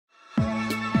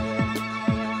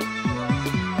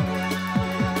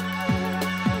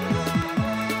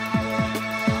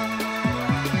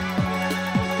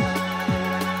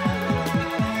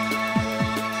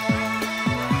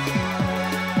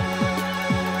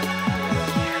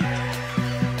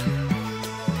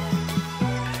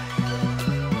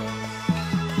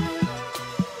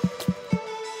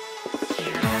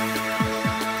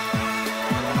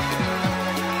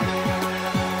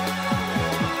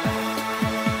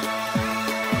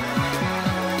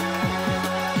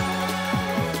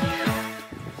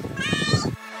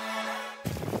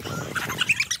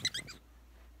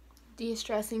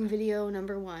de-stressing video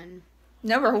number 1.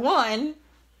 Number 1?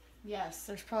 Yes,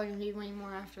 there's probably gonna be way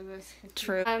more after this.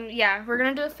 True. Yeah, we're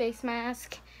gonna do a face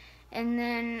mask, and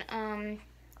then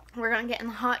we're gonna get in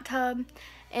the hot tub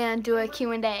and do a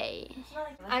Q&A.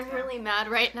 I'm really mad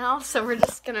right now, so we're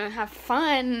just gonna have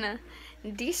fun,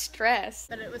 de-stress.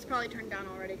 But it was probably turned down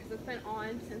already because it's been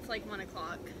on since like 1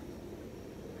 o'clock.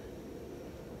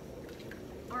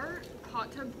 Our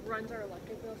hot tub runs our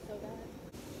electric bill so bad.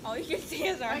 All you can see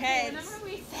is our heads. Whenever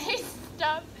we say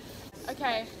stuff.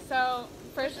 Okay, so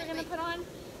first we're gonna put on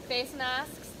face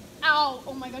masks. Ow!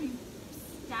 Oh my god, you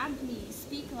stabbed me.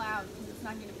 Speak loud because it's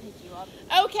not gonna pick you up.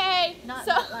 Okay! Not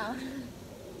that loud.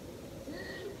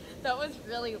 That was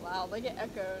really loud, like it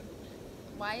echoed.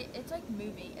 Why? It's like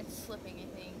moving. It's slipping,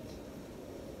 I think.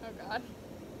 Oh god.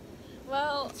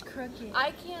 Well, It's crooked.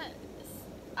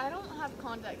 I don't have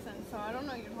contact lens, so I don't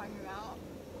know what you're talking about.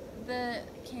 The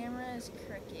camera is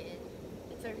crooked.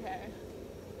 It's okay.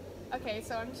 Okay,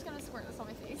 so I'm just gonna squirt this on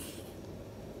my face.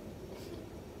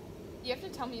 You have to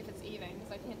tell me if it's even,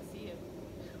 because I can't see it.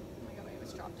 Oh my god, I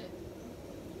almost dropped it.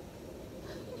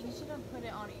 We should have put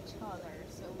it on each other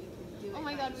so we can do it. Oh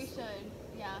my god, we should.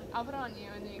 Yeah, I'll put it on you,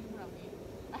 and then you can put it on me.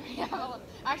 I already have a little,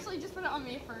 actually, just put it on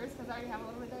me first, because I already have a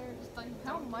little bit there. Just like,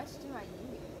 How much do I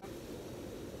use?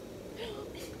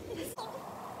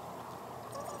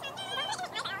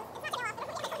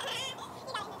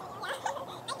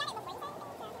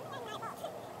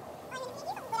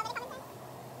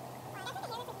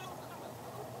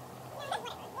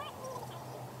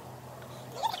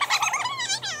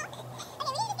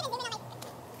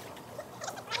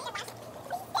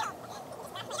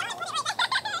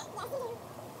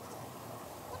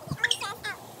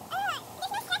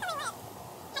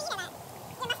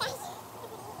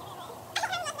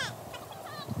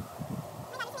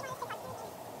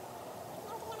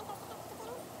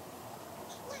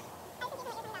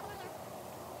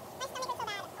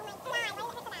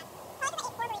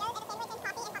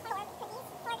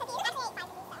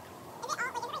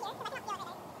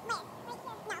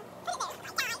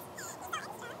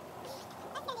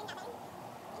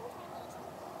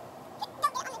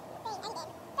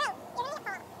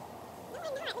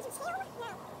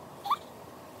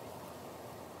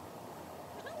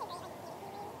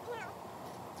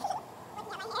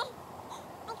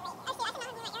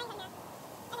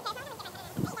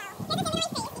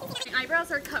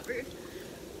 eyebrows are covered.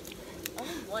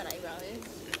 Only one eyebrow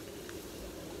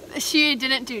is. She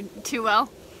didn't do too well,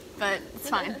 but it's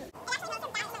fine.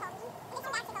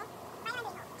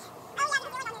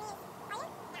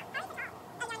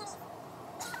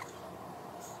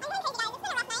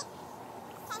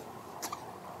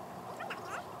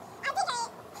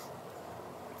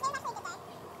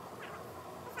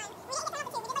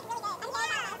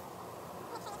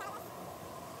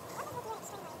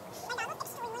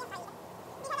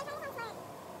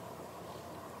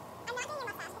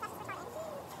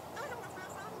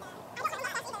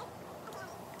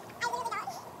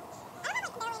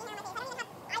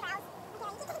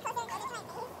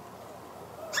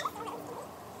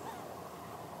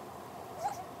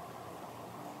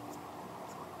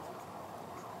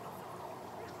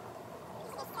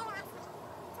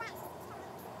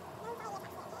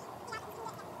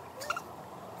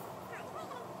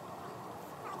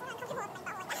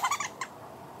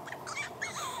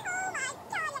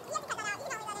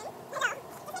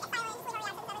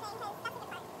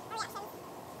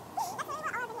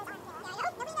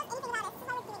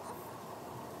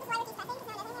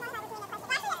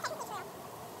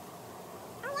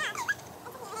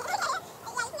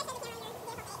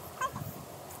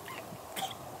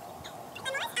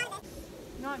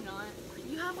 No, I'm not.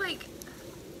 You have like,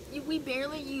 we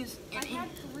barely use any. I had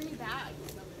 3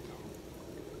 bags.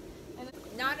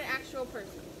 Not an actual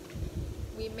person.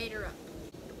 We made her up.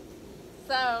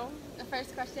 So, the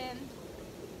first question,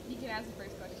 you can ask the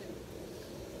first question.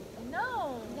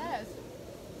 No. Yes.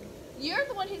 You're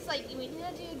the one who's like, we need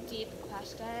to do deep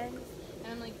questions.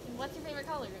 And I'm like, what's your favorite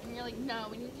color? And you're like, no,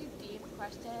 we need to do deep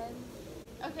questions.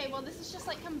 Okay, well, this is just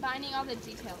like combining all the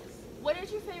details. What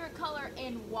is your favorite color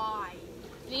and why?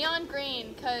 Neon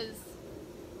green, because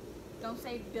Don't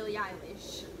say Billie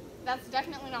Eilish. that's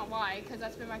definitely not why, because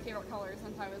that's been my favorite color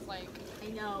since I was like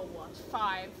I know.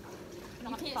 5. You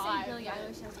Not can't 5, say Billie but-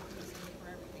 Eilish has a reason for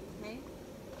everything, okay?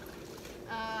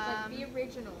 Um, Like, be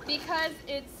original. because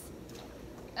it's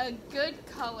a good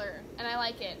color, and I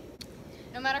like it.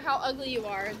 No matter how ugly you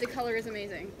are, the color is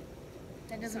amazing.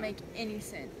 That doesn't make any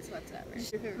sense whatsoever.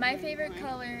 Just your favorite My color, favorite why?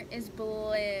 color is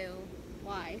blue.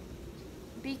 Why?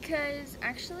 Because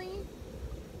actually,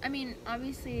 I mean,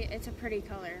 obviously it's a pretty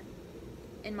color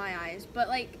in my eyes, but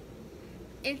like,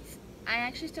 I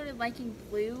actually started liking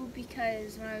blue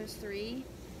because when I was 3,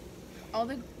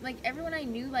 everyone I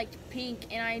knew liked pink,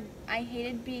 and I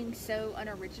hated being so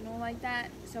unoriginal like that.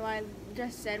 So I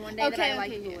just said one day that I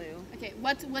liked blue. Yeah. Okay,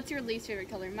 what's your least favorite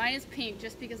color? Mine is pink,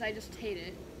 just because I just hate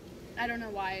it. I don't know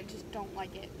why, I just don't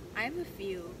like it. I have a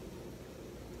few.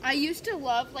 I used to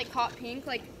love like hot pink,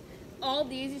 like all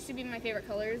these used to be my favorite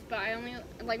colors, but I only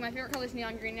like my favorite color is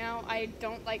neon green now. I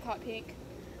don't like hot pink.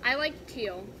 I like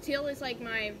teal. Teal is like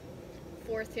my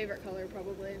 4th favorite color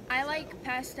probably. I like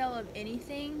pastel of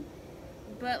anything,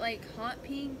 but like hot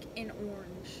pink and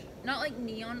orange. Not like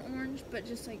neon orange, but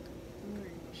just like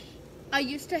orange. I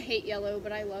used to hate yellow,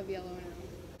 but I love yellow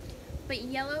now. But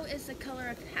yellow is the color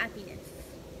of happiness.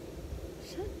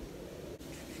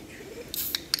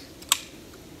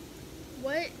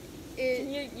 What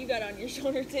is You got on your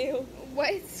shoulder too.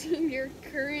 what's your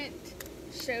current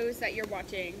shows that you're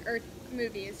watching, or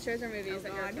movies, shows or movies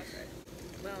that you're God. obsessed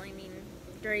with? Well, I mean,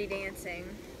 Dirty Dancing.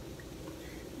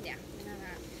 Yeah, I know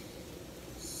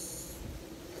that.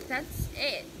 That's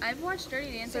it. I've watched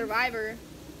Dirty Dancing. Survivor.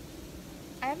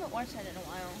 I haven't watched that in a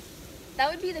while.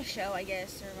 That would be the show, I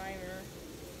guess, Survivor.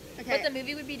 Okay. But the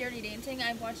movie would be Dirty Dancing.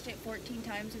 I've watched it 14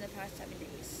 times in the past 7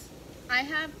 days.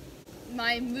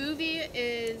 My movie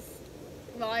is,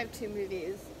 well, I have 2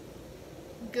 movies.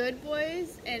 Good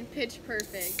Boys and Pitch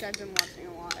Perfect. I've been watching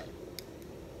a lot.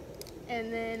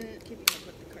 And then, Keeping Up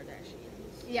with the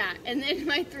Kardashians. yeah, and then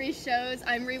my 3 shows,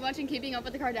 I'm rewatching Keeping Up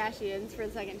with the Kardashians for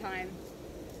the 2nd time.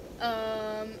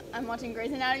 I'm watching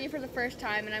Grey's Anatomy for the 1st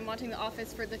time, and I'm watching The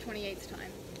Office for the 28th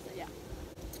time. So, yeah.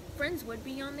 Friends would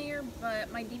be on there, but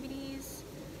my DVDs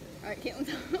Alright,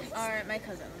 Caitlin. are my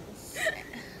cousins.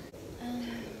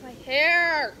 My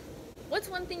hair! What's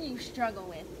one thing you struggle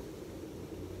with?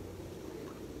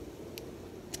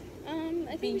 I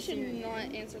think Being we should serious.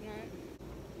 not answer that.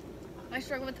 I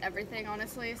struggle with everything,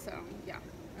 honestly, so yeah,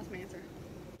 that's my answer.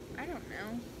 I don't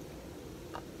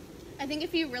know. I think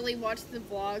if you really watch the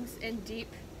vlogs in deep,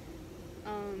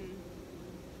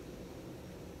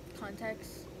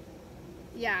 Context?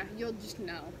 yeah, you'll just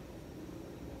know.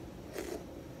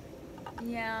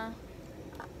 Yeah.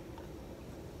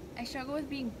 I struggle with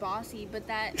being bossy, but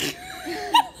that...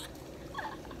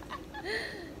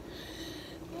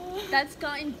 That's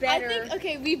gotten better. I think,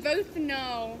 okay, we both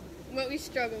know what we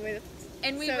struggle with.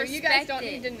 And we so respect you guys don't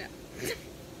it. need to know.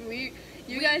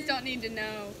 You guys don't need to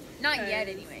know. Not yet,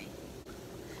 'cause- anyway.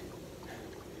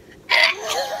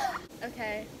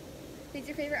 Okay. Who's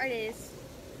your favorite artist?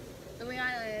 Billie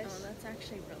Eilish. Oh, that's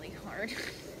actually really hard.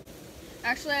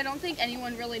 Actually, I don't think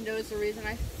anyone really knows the reason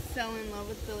I fell in love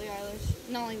with Billie Eilish.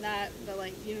 Not only that, but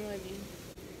like, you know what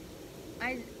I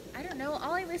mean. I don't know.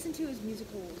 All I listen to is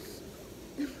musicals.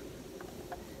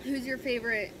 Who's your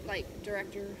favorite, like,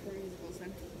 director for musicals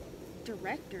then?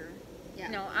 Director? Yeah.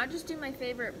 No, I'll just do my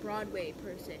favorite Broadway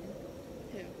person.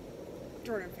 Who?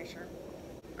 Jordan Fisher.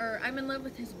 Or I'm in love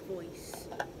with his voice.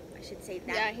 I should say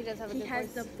that. Yeah, he does have a He good has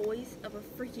voice. the voice of a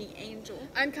freaking angel.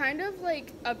 I'm kind of,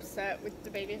 like, upset with the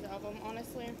Baby's album,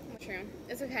 honestly. True.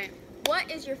 It's okay.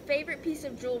 What is your favorite piece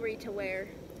of jewelry to wear?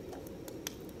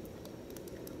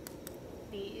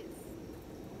 These.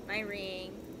 My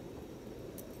ring.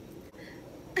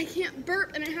 I can't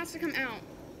burp and it has to come out.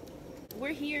 We're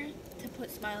here to put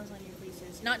smiles on your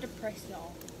faces, not depress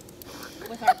y'all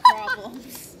with our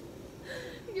problems.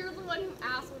 You're the one who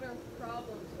asked what our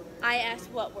problems were. I asked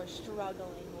what we're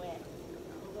struggling with.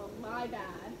 Well, my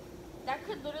bad. That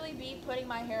could literally be putting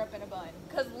my hair up in a bun.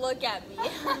 Cause look at me.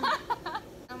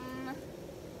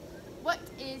 What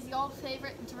is your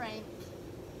favorite drink?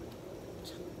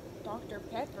 Dr.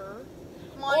 Pepper.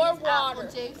 Mine or is water. apple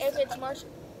juice. If it's marsh.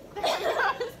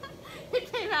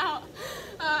 It came out.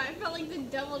 I felt like the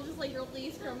devil just like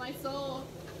released from my soul.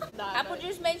 Apple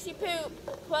juice makes you poop.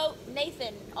 Quote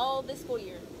Nathan all this school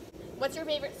year. What's your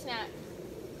favorite snack?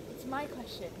 It's my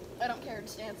question. I don't care.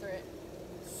 Just answer it.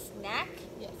 Snack?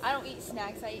 Yes. I don't eat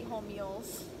snacks. I eat whole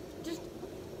meals. Just.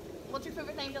 What's your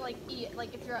favorite thing to like eat?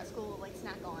 Like if you're at school, like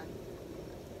snack on.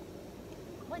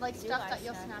 What Like do stuff I that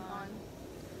you'll snack on.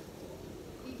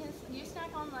 You snack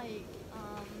on like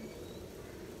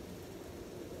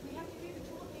We have to do the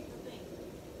toilet paper thing.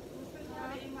 We're supposed to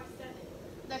have it in my 7.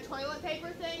 the toilet paper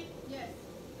thing. Yes.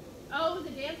 Oh, the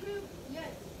dance move Yes.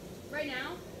 right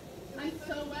now. I'm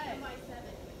so wet. In my 7.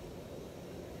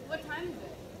 What time is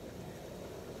it?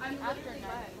 I'm After literally 9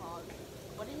 wet. o'clock.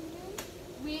 What are you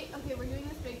doing? We're doing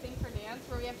this big thing for dance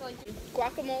where we have to like do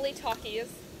guacamole Takis.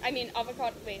 I mean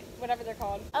avocado. Wait, whatever they're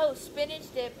called. Oh,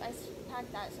 spinach dip. I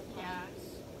pack that sometimes. Yeah.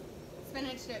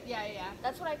 Spinach dip. Yeah, yeah,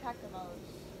 That's what I pack the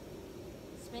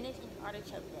most. Spinach and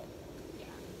artichoke dip. yeah.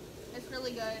 It's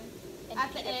really good. And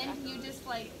at the eat it end, you afterwards. just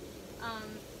like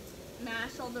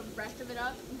mash all the rest of it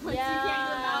up once you Yeah. can't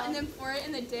go out, and then pour it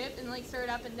in the dip and like stir it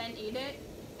up and then eat it.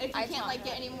 If you I can't taught like her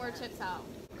get how to any do more that. chips out.